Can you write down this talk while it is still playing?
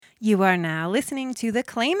You are now listening to the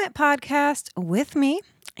Claim It podcast with me,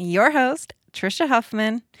 your host, Trisha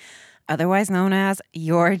Huffman, otherwise known as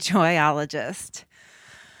your joyologist.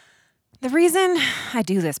 The reason I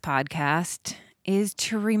do this podcast is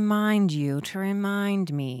to remind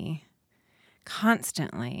me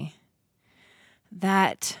constantly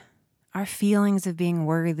that our feelings of being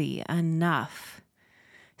worthy, enough,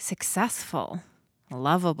 successful,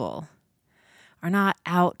 lovable are not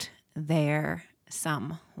out there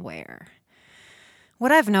somewhere.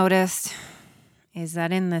 What I've noticed is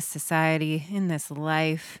that in this society, in this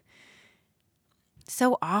life,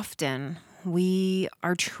 so often we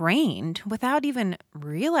are trained without even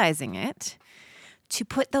realizing it to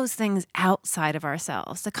put those things outside of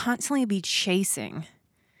ourselves, to constantly be chasing.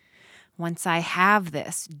 Once I have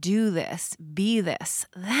this, do this, be this,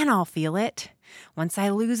 then I'll feel it. Once I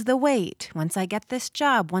lose the weight, once I get this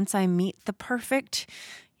job, once I meet the perfect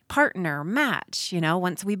partner match,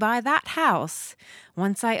 once we buy that house,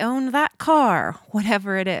 once I own that car,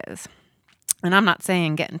 whatever it is. And I'm not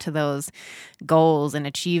saying getting to those goals and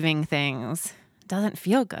achieving things doesn't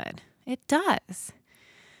feel good. It does.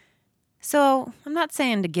 So I'm not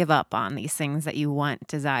saying to give up on these things that you want,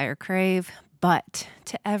 desire, crave, but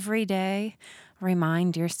to every day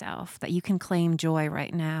remind yourself that you can claim joy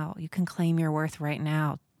right now. You can claim your worth right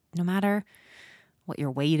now, no matter what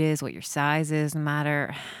your weight is, what your size is, no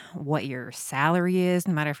matter what your salary is,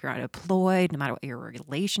 no matter if you're unemployed, no matter what your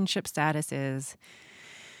relationship status is.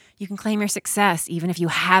 You can claim your success even if you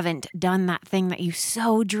haven't done that thing that you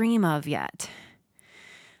so dream of yet.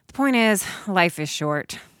 The point is, life is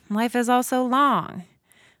short. Life is also long.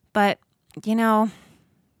 But, I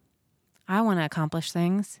want to accomplish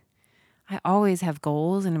things. I always have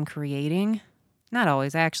goals and I'm creating. Not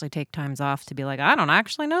always. I actually take times off to be like, I don't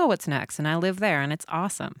actually know what's next. And I live there and it's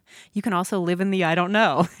awesome. You can also live in the I don't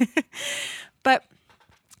know. But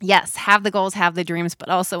yes, have the goals, have the dreams, but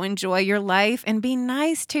also enjoy your life and be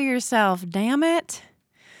nice to yourself. Damn it.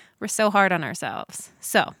 We're so hard on ourselves.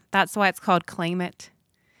 So that's why it's called Claim It.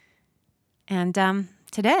 And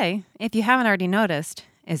today, if you haven't already noticed,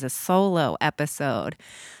 is a solo episode.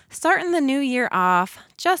 Starting the new year off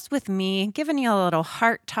just with me, giving you a little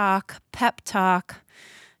heart talk, pep talk,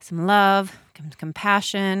 some love, some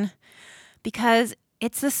compassion, because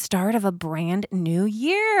it's the start of a brand new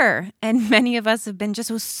year. And many of us have been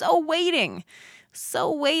just so waiting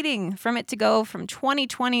from it to go from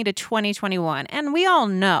 2020 to 2021. And we all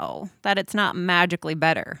know that it's not magically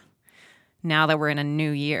better now that we're in a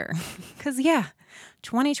new year. Because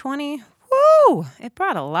 2020, woo, it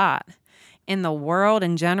brought a lot in the world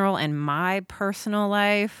in general and my personal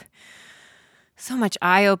life. So much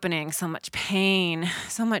eye-opening, so much pain,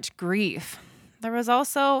 so much grief. There was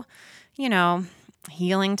also,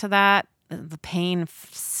 healing to that. The pain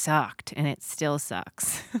sucked and it still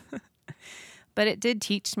sucks. But it did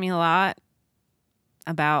teach me a lot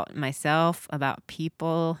about myself, about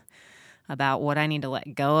people, about what I need to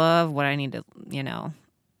let go of, what I need to,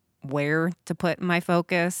 where to put my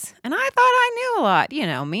focus. And I thought I knew a lot.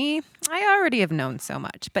 Me, I already have known so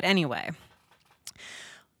much. But anyway,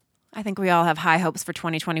 I think we all have high hopes for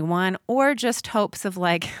 2021 or just hopes of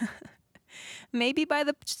maybe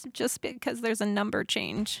just because there's a number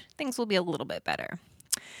change, things will be a little bit better.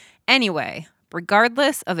 Anyway,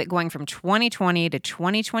 regardless of it going from 2020 to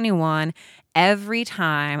 2021, every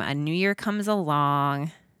time a new year comes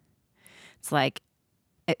along, it's like,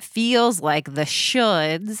 it feels like the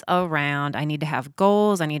shoulds around. I need to have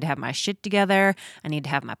goals. I need to have my shit together. I need to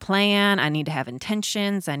have my plan. I need to have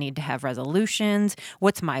intentions. I need to have resolutions.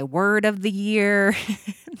 What's my word of the year?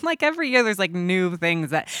 Every year there's new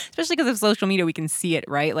things that, especially because of social media, we can see it,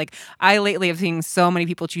 right? I lately have seen so many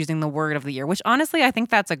people choosing the word of the year, which honestly, I think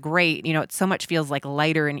that's a great, it so much feels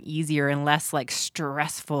lighter and easier and less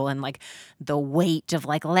stressful and the weight of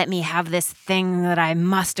let me have this thing that I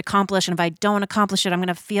must accomplish. And if I don't accomplish it, I'm going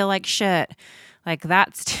to feel like shit.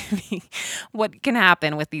 That's to me what can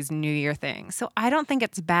happen with these New Year things. So I don't think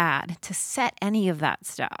it's bad to set any of that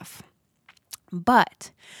stuff.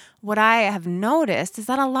 But what I have noticed is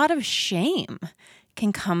that a lot of shame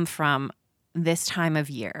can come from this time of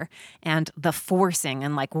year and the forcing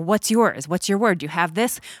and what's yours? What's your word? Do you have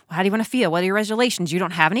this? How do you want to feel? What are your resolutions? You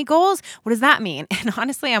don't have any goals? What does that mean? And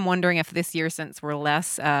honestly, I'm wondering if this year, since we're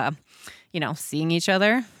less, seeing each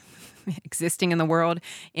other, existing in the world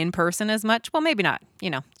in person as much, well, maybe not.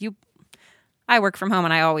 I work from home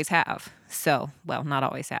and I always have. So, well, not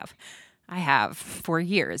always have. I have for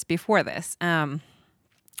years before this. So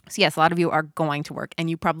yes, a lot of you are going to work and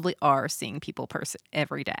you probably are seeing people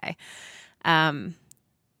every day.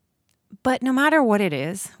 But no matter what it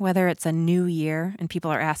is, whether it's a new year and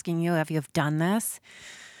people are asking you if you've done this,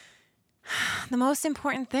 The most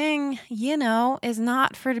important thing, is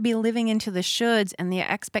not for to be living into the shoulds and the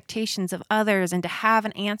expectations of others and to have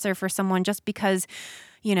an answer for someone just because,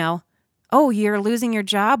 you know, oh, you're losing your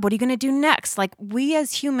job. What are you going to do next? Like, we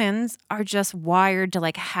as humans are just wired to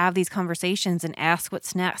like have these conversations and ask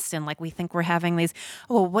what's next. And like, we think we're having these,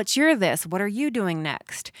 oh, what's your this? What are you doing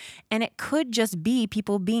next? And it could just be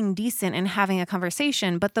people being decent and having a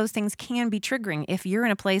conversation, but those things can be triggering. If you're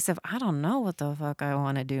in a place of, I don't know what the fuck I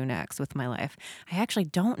want to do next with my life. I actually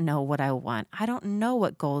don't know what I want. I don't know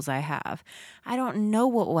what goals I have. I don't know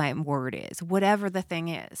what my word is, whatever the thing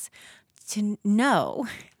is. To know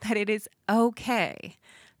that it is okay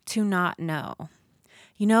to not know.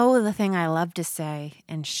 The thing I love to say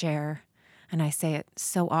and share, and I say it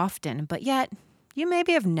so often, but yet you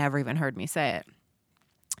maybe have never even heard me say it,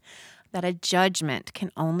 that a judgment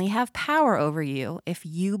can only have power over you if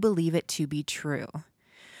you believe it to be true.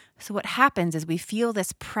 So what happens is we feel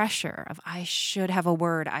this pressure of, I should have a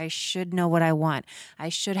word, I should know what I want, I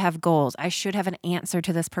should have goals, I should have an answer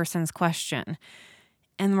to this person's question.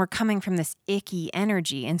 And we're coming from this icky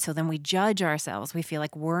energy. And so then we judge ourselves. We feel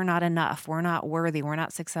like we're not enough. We're not worthy. We're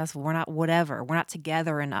not successful. We're not whatever. We're not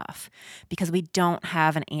together enough because we don't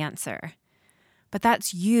have an answer. But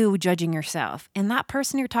that's you judging yourself. And that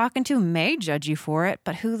person you're talking to may judge you for it,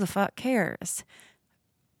 but who the fuck cares?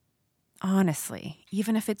 Honestly,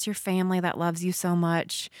 even if it's your family that loves you so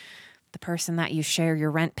much, the person that you share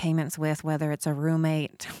your rent payments with, whether it's a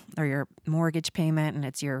roommate or your mortgage payment and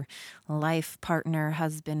it's your life partner,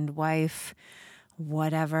 husband, wife,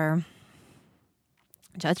 whatever.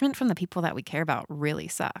 Judgment from the people that we care about really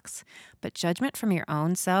sucks. But judgment from your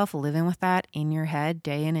own self, living with that in your head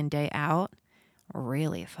day in and day out,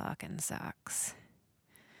 really fucking sucks.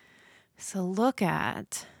 So look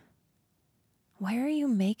at, where are you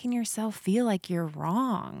making yourself feel like you're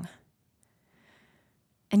wrong?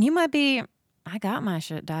 And you might be, I got my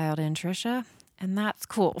shit dialed in, Trisha, and that's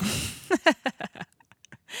cool.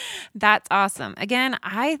 That's awesome. Again,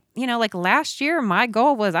 like last year, my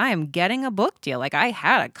goal was I am getting a book deal. Like I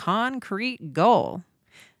had a concrete goal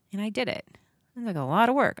and I did it. It was like a lot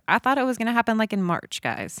of work. I thought it was going to happen like in March,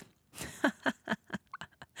 guys.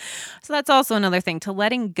 So that's also another thing, to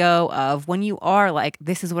letting go of when you are like,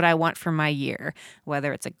 this is what I want for my year,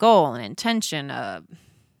 whether it's a goal, an intention,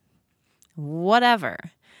 whatever.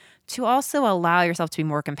 To also allow yourself to be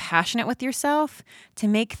more compassionate with yourself, to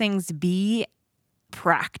make things be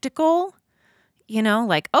practical,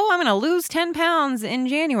 like, oh, I'm going to lose 10 pounds in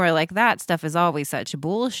January. Like that stuff is always such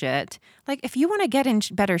bullshit. Like if you want to get in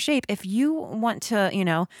better shape, if you want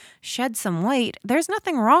to, shed some weight, there's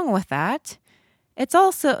nothing wrong with that. It's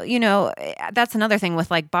also, that's another thing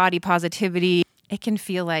with like body positivity. It can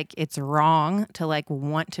feel like it's wrong to like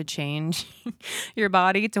want to change your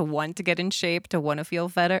body, to want to get in shape, to want to feel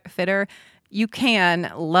fitter. You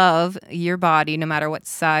can love your body no matter what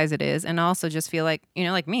size it is, and also just feel like,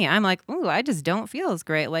 like me, I'm like, ooh, I just don't feel as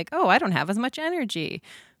great. Like, oh, I don't have as much energy.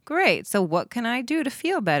 Great. So what can I do to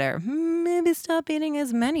feel better? Maybe stop eating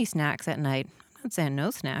as many snacks at night. I'm not saying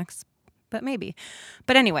no snacks, but maybe.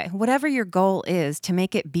 But anyway, whatever your goal is, to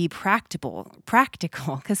make it be practical,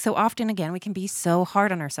 because so often, again, we can be so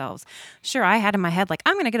hard on ourselves. Sure, I had in my head, like,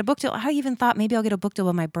 I'm going to get a book deal. I even thought maybe I'll get a book deal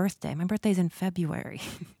on my birthday. My birthday's in February.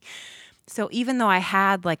 So even though I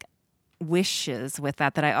had like wishes with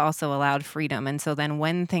that I also allowed freedom. And so then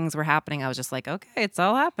when things were happening, I was just like, okay, it's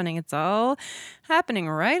all happening. It's all happening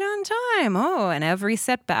right on time. Oh, and every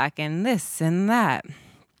setback and this and that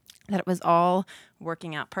it was all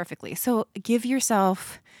working out perfectly. So give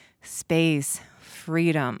yourself space,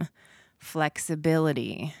 freedom,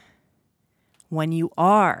 flexibility when you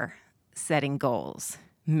are setting goals,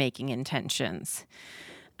 making intentions.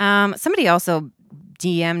 Somebody also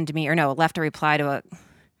DM'd me, left a reply to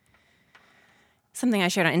something I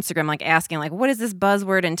shared on Instagram, like asking, like, what is this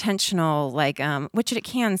buzzword intentional? Like, which it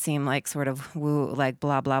can seem like sort of woo, like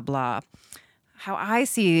blah, blah, blah. How I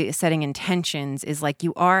see setting intentions is like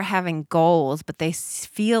you are having goals, but they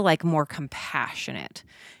feel like more compassionate.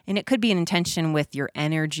 And it could be an intention with your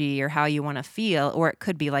energy or how you want to feel, or it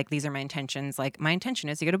could be like, these are my intentions. Like, my intention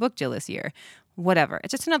is to get a book deal this year. Whatever.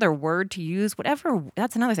 It's just another word to use. Whatever.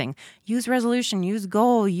 That's another thing. Use resolution, use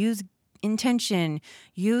goal, use intention,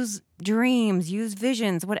 use dreams, use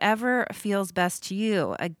visions, whatever feels best to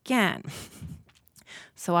you. Again,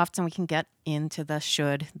 so often we can get into the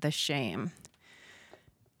should, the shame.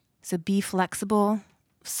 So be flexible,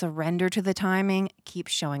 surrender to the timing, keep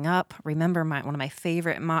showing up. Remember, one of my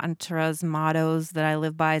favorite mottos that I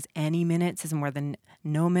live by is any minutes is more than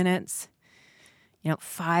no minutes.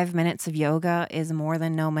 5 minutes of yoga is more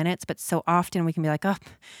than no minutes, but so often we can be like, oh, I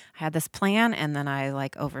had this plan and then I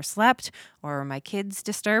like overslept, or my kids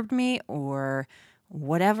disturbed me, or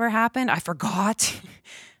whatever happened, I forgot.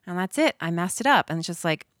 And that's it. I messed it up. And it's just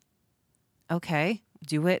like, okay,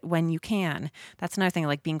 do it when you can. That's another thing,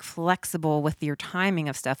 like being flexible with your timing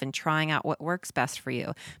of stuff and trying out what works best for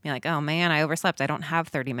you. Being like, oh man, I overslept. I don't have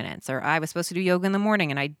 30 minutes. Or I was supposed to do yoga in the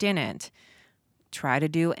morning and I didn't. Try to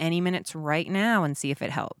do any minutes right now and see if it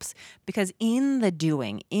helps. Because in the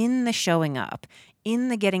doing, in the showing up, in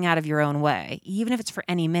the getting out of your own way, even if it's for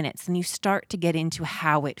any minutes, then you start to get into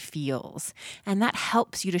how it feels. And that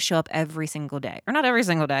helps you to show up every single day. Or not every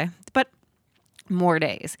single day, but more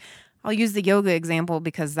days. I'll use the yoga example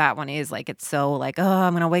because that one is like, it's so like, oh,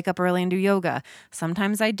 I'm going to wake up early and do yoga.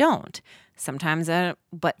 Sometimes I don't.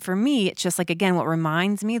 But for me, it's just like, again, what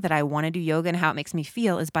reminds me that I want to do yoga and how it makes me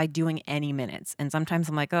feel is by doing any minutes. And sometimes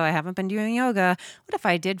I'm like, oh, I haven't been doing yoga. What if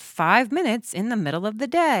I did 5 minutes in the middle of the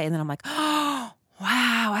day? And then I'm like, oh,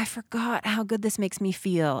 wow, I forgot how good this makes me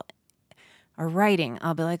feel. Or writing,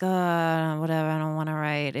 I'll be like, oh, whatever, I don't want to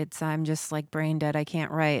write. I'm just like brain dead. I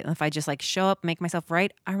can't write. And if I just like show up, make myself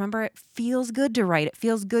write, I remember it feels good to write. It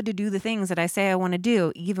feels good to do the things that I say I want to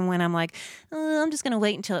do, even when I'm like, oh, I'm just going to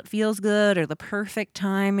wait until it feels good or the perfect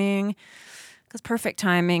timing. Because perfect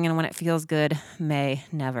timing and when it feels good may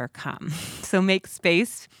never come. So make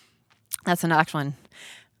space. That's the next one.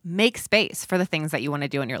 Make space for the things that you want to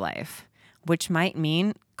do in your life, which might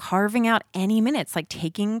mean carving out any minutes, like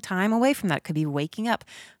taking time away from that. It could be waking up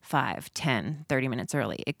 5, 10, 30 minutes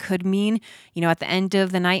early. It could mean, at the end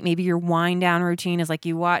of the night, maybe your wind down routine is like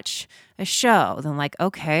you watch a show. Then like,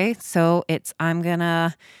 okay, so I'm going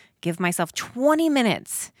to give myself 20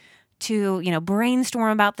 minutes to, brainstorm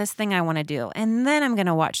about this thing I want to do. And then I'm going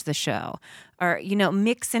to watch the show. Or,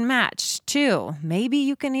 mix and match too. Maybe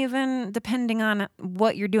you can even, depending on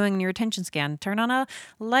what you're doing in your attention span, turn on a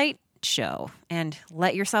light show and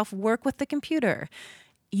let yourself work with the computer.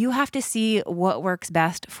 You have to see what works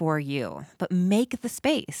best for you, but make the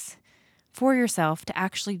space for yourself to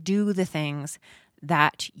actually do the things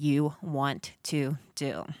that you want to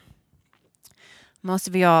do. Most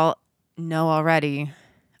of y'all know already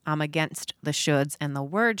I'm against the shoulds and the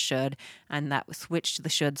word should, and that switched the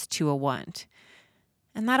shoulds to a want.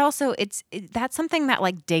 And that also, that's something that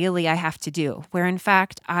like daily I have to do, where in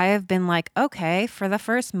fact I have been like, okay, for the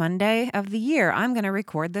first Monday of the year, I'm going to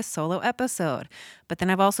record this solo episode. But then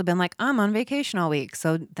I've also been like, I'm on vacation all week.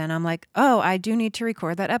 So then I'm like, oh, I do need to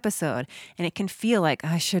record that episode. And it can feel like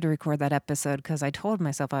I should record that episode because I told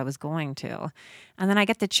myself I was going to. And then I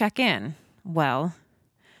get to check in. Well,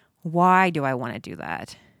 why do I want to do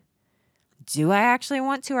that? Do I actually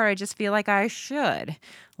want to, or I just feel like I should?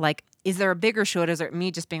 Like, is there a bigger should? Is it me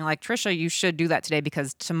just being like, Trisha, you should do that today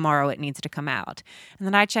because tomorrow it needs to come out? And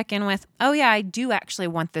then I check in with, oh yeah, I do actually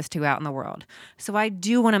want this to go out in the world. So I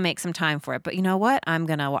do want to make some time for it. But you know what? I'm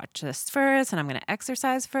going to watch this first and I'm going to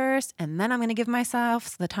exercise first. And then I'm going to give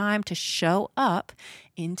myself the time to show up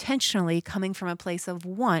intentionally coming from a place of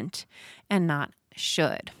want and not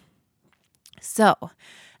should. So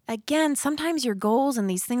again, sometimes your goals and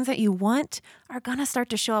these things that you want are going to start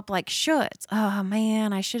to show up like shoulds. Oh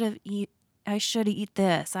man, I should eat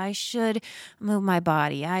this. I should move my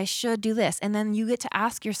body. I should do this. And then you get to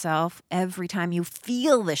ask yourself every time you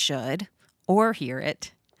feel the should or hear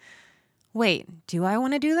it, wait, do I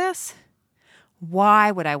want to do this?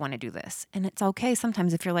 Why would I want to do this? And it's okay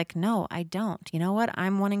sometimes if you're like, no, I don't. You know what?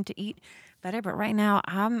 I'm wanting to eat better, but right now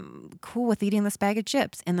I'm cool with eating this bag of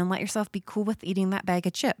chips. And then let yourself be cool with eating that bag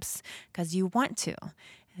of chips because you want to.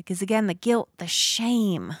 Because again, the guilt, the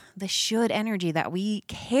shame, the should energy that we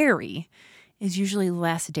carry is usually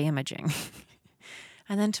less damaging.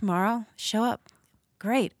 And then tomorrow, show up.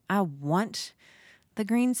 Great. I want the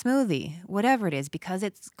green smoothie, whatever it is, because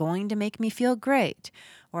it's going to make me feel great.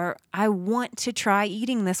 Or I want to try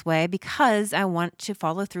eating this way because I want to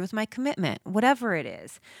follow through with my commitment, whatever it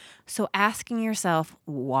is. So asking yourself,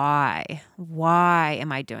 why? Why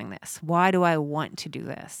am I doing this? Why do I want to do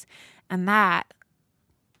this? And that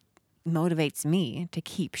motivates me to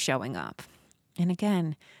keep showing up. And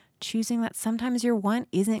again, choosing that sometimes your want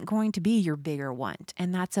isn't going to be your bigger want,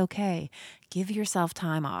 and that's okay. Give yourself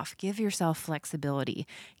time off. Give yourself flexibility.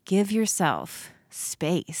 Give yourself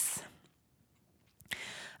space.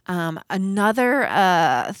 Another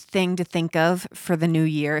thing to think of for the new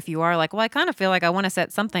year, if you are like, well, I kind of feel like I want to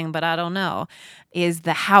set something, but I don't know, is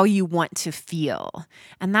the how you want to feel.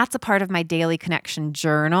 And that's a part of my daily connection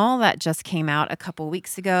journal that just came out a couple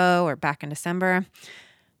weeks ago or back in December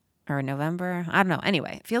or November. I don't know.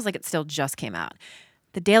 Anyway, it feels like it still just came out.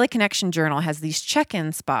 The Daily Connection Journal has these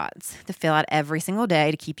check-in spots to fill out every single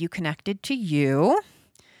day to keep you connected to you.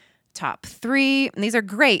 Top 3, and these are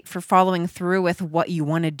great for following through with what you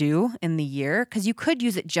want to do in the year, because you could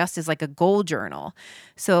use it just as like a goal journal.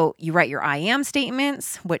 So you write your I am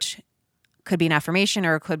statements, which could be an affirmation,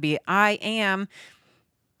 or it could be I am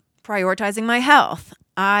prioritizing my health.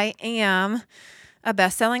 I am a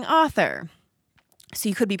best-selling author. So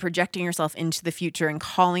you could be projecting yourself into the future and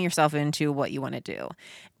calling yourself into what you want to do.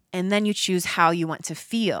 And then you choose how you want to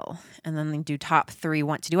feel. And then you do top 3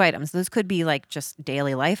 want to do items. Those could be like just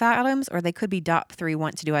daily life items, or they could be top 3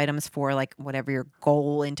 want to do items for like whatever your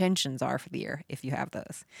goal intentions are for the year, if you have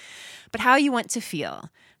those. But how you want to feel.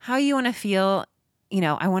 How you want to feel,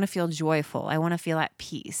 I want to feel joyful. I want to feel at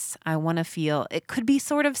peace. I want to feel, it could be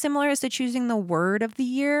sort of similar as to choosing the word of the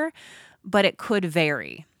year, but it could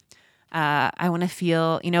vary. I want to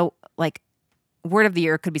feel, like word of the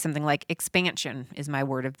year could be something like expansion is my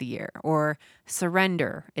word of the year, or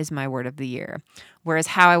surrender is my word of the year. Whereas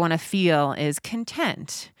how I want to feel is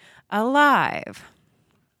content, alive,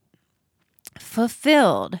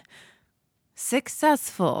 fulfilled,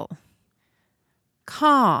 successful,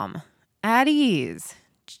 calm, at ease,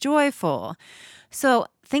 joyful. So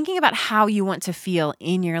thinking about how you want to feel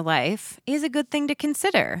in your life is a good thing to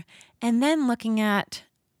consider. And then looking at,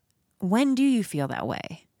 when do you feel that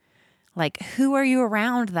way? Like, who are you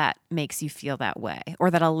around that makes you feel that way, or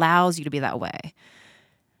that allows you to be that way?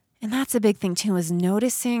 And that's a big thing too, is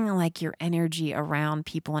noticing like your energy around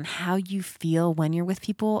people and how you feel when you're with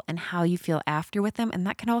people and how you feel after with them. And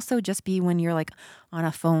that can also just be when you're like on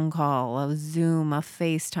a phone call, a Zoom, a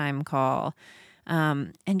FaceTime call,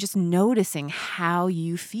 and just noticing how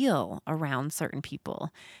you feel around certain people.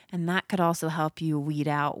 And that could also help you weed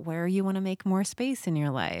out where you want to make more space in your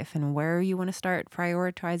life and where you want to start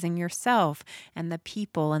prioritizing yourself and the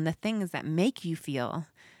people and the things that make you feel,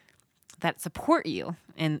 that support you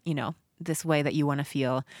in, this way that you want to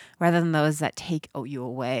feel, rather than those that take you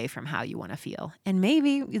away from how you want to feel. And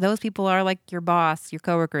maybe those people are like your boss, your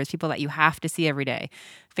coworkers, people that you have to see every day,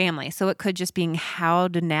 family. So it could just be how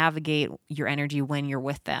to navigate your energy when you're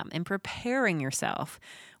with them and preparing yourself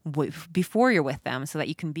before you're with them so that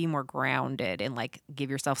you can be more grounded and like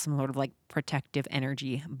give yourself some sort of like protective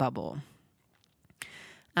energy bubble.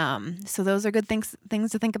 So those are good things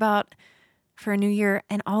to think about for a new year.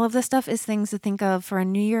 And all of this stuff is things to think of for a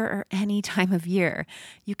new year or any time of year.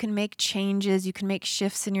 You can make changes, you can make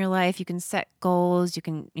shifts in your life, you can set goals, you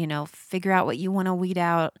can, figure out what you want to weed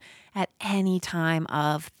out at any time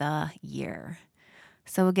of the year.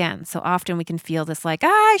 So again, so often we can feel this like,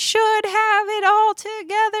 I should have it all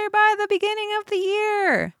together by the beginning of the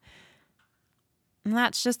year. And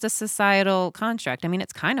that's just a societal construct. I mean,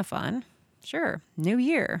 it's kind of fun. Sure, new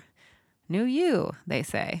year. New you, they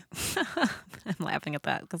say. I'm laughing at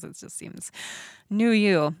that because it just seems new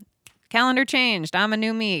you. Calendar changed. I'm a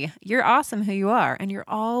new me. You're awesome who you are, and you're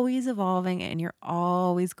always evolving, and you're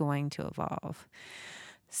always going to evolve.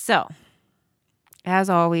 So, as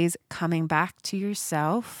always, coming back to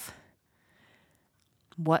yourself,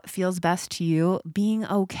 what feels best to you, being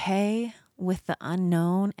okay with the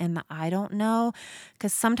unknown and the I don't know.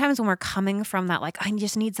 Because sometimes when we're coming from that, like, I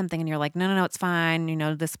just need something, and you're like, no, it's fine.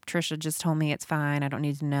 This Trisha just told me it's fine. I don't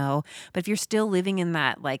need to know. But if you're still living in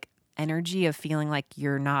that like energy of feeling like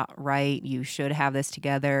you're not right, you should have this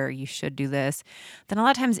together, you should do this, then a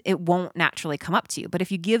lot of times it won't naturally come up to you. But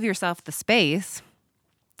if you give yourself the space,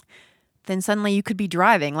 then suddenly you could be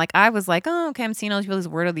driving. Like I was like, oh, okay, I'm seeing all these people's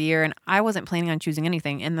word of the year, and I wasn't planning on choosing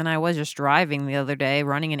anything. And then I was just driving the other day,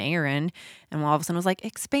 running an errand, and all of a sudden it was like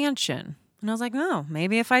expansion. And I was like, oh,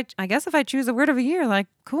 maybe if I choose a word of the year, like,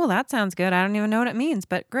 cool, that sounds good. I don't even know what it means,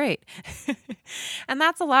 but great. And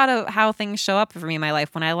that's a lot of how things show up for me in my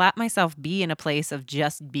life. When I let myself be in a place of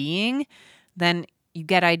just being, then you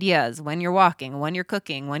get ideas when you're walking, when you're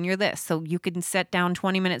cooking, when you're this. So you can set down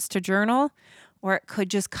 20 minutes to journal, or it could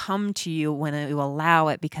just come to you when you allow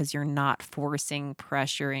it, because you're not forcing,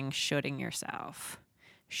 pressuring, shoulding yourself,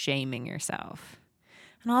 shaming yourself.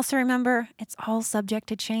 And also remember, it's all subject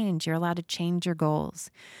to change. You're allowed to change your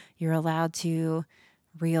goals. You're allowed to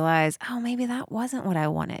realize, oh, maybe that wasn't what I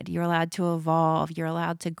wanted. You're allowed to evolve. You're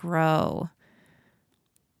allowed to grow.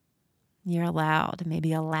 You're allowed.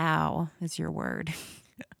 Maybe allow is your word.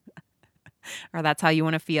 Or that's how you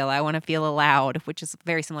want to feel. I want to feel allowed, which is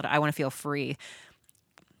very similar to I want to feel free.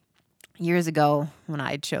 Years ago, when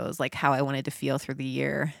I chose like how I wanted to feel through the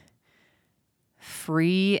year,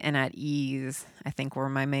 free and at ease, I think, were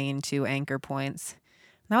my main 2 anchor points.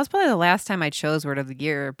 That was probably the last time I chose word of the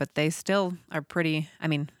year, but they still are pretty,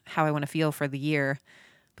 how I want to feel for the year.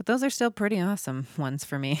 But those are still pretty awesome ones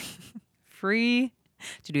for me. Free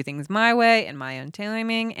to do things my way in my own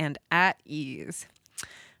timing and at ease.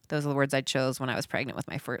 Those are the words I chose when I was pregnant with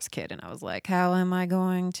my first kid. And I was like, how am I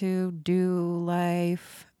going to do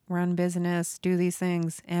life, run business, do these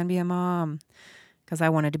things, and be a mom? Because I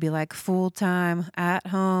wanted to be like full time, at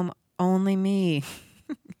home, only me.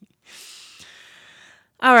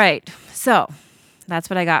 All right. So that's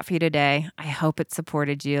what I got for you today. I hope it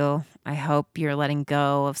supported you. I hope you're letting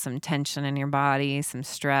go of some tension in your body, some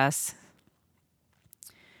stress.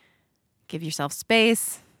 Give yourself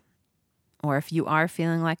space. Or if you are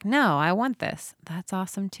feeling like, no, I want this, that's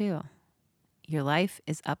awesome too. Your life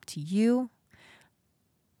is up to you.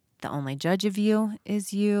 The only judge of you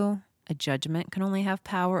is you. A judgment can only have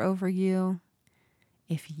power over you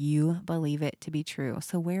if you believe it to be true.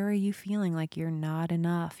 So where are you feeling like you're not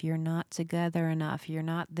enough? You're not together enough. You're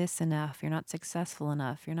not this enough. You're not successful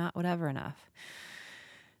enough. You're not whatever enough.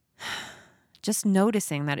 Just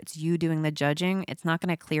noticing that it's you doing the judging, it's not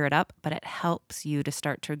going to clear it up, but it helps you to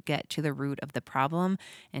start to get to the root of the problem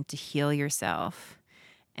and to heal yourself.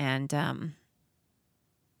 And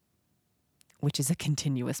which is a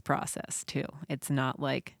continuous process too. It's not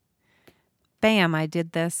like, bam, I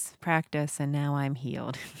did this practice and now I'm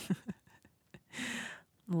healed.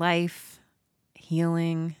 Life,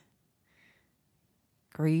 healing,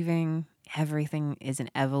 grieving, everything is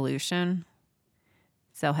an evolution.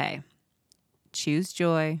 So hey, choose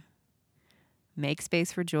joy, make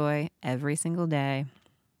space for joy every single day,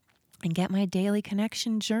 and get my daily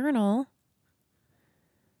connection journal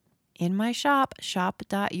in my shop,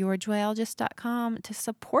 shop.yourjoyologist.com, to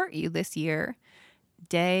support you this year,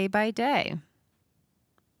 day by day.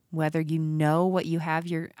 Whether you know what you have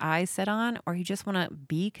your eyes set on or you just want to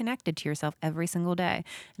be connected to yourself every single day.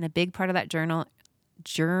 And a big part of that journey,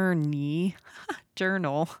 it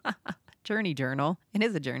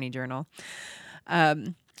is a journey journal,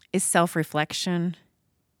 is self-reflection.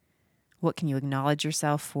 What can you acknowledge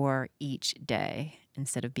yourself for each day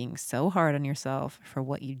instead of being so hard on yourself for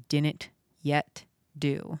what you didn't yet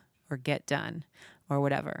do or get done or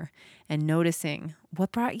whatever? And noticing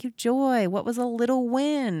what brought you joy. What was a little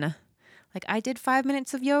win? Like I did 5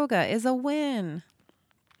 minutes of yoga is a win.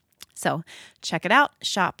 So check it out,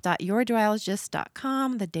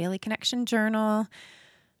 shop.yourjoyologist.com, the Daily Connection Journal.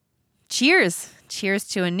 Cheers. Cheers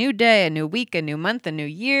to a new day, a new week, a new month, a new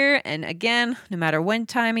year. And again, no matter when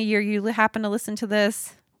time of year you happen to listen to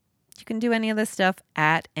this, you can do any of this stuff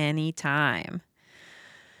at any time.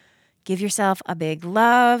 Give yourself a big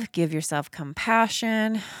love, give yourself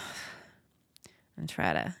compassion, and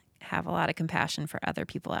try to have a lot of compassion for other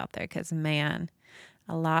people out there because, man,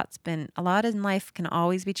 a lot in life can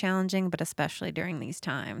always be challenging, but especially during these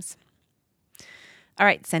times. All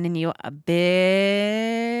right, sending you a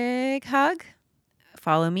big hug.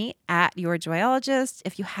 Follow me at Your Joyologist.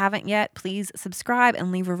 If you haven't yet, please subscribe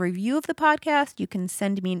and leave a review of the podcast. You can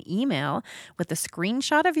send me an email with a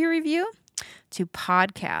screenshot of your review to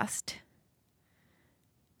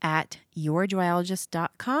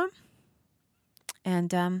podcast@yourjoyologist.com.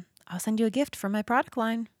 And I'll send you a gift from my product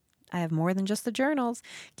line. I have more than just the journals,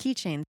 keychains,